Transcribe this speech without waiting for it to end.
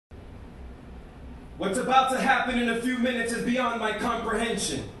What's about to happen in a few minutes is beyond my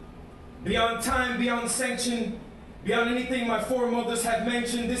comprehension. Beyond time, beyond sanction, beyond anything my foremothers have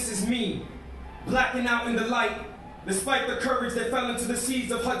mentioned, this is me, blacking out in the light. Despite the courage that fell into the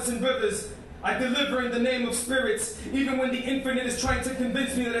seas of Hudson rivers, I deliver in the name of spirits, even when the infinite is trying to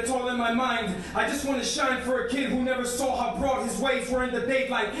convince me that it's all in my mind. I just want to shine for a kid who never saw how broad his ways were in the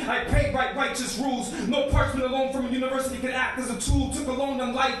daylight. I paid right righteous rules. No parchment alone from a university could act as a tool. Took a loan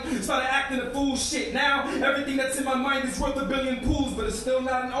on life, started acting a fool. Shit, now everything that's in my mind is worth a billion pools, but it's still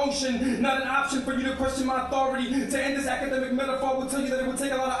not an ocean, not an option for you to question my authority. To end this academic metaphor will tell you that it would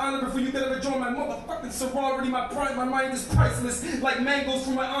take a lot of honor before you could ever join my motherfucking sorority. My pride, my mind is priceless, like mangoes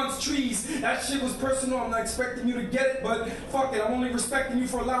from my aunt's trees. That shit was personal, I'm not expecting you to get it, but fuck it, I'm only respecting you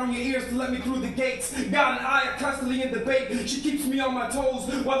for allowing your ears to let me through the gates. God and I are constantly in debate, she keeps me on my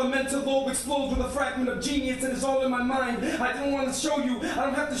toes, while the mental lobe explodes with a fragment of genius and it's all in my mind. I don't want to show you, I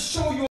don't have to show you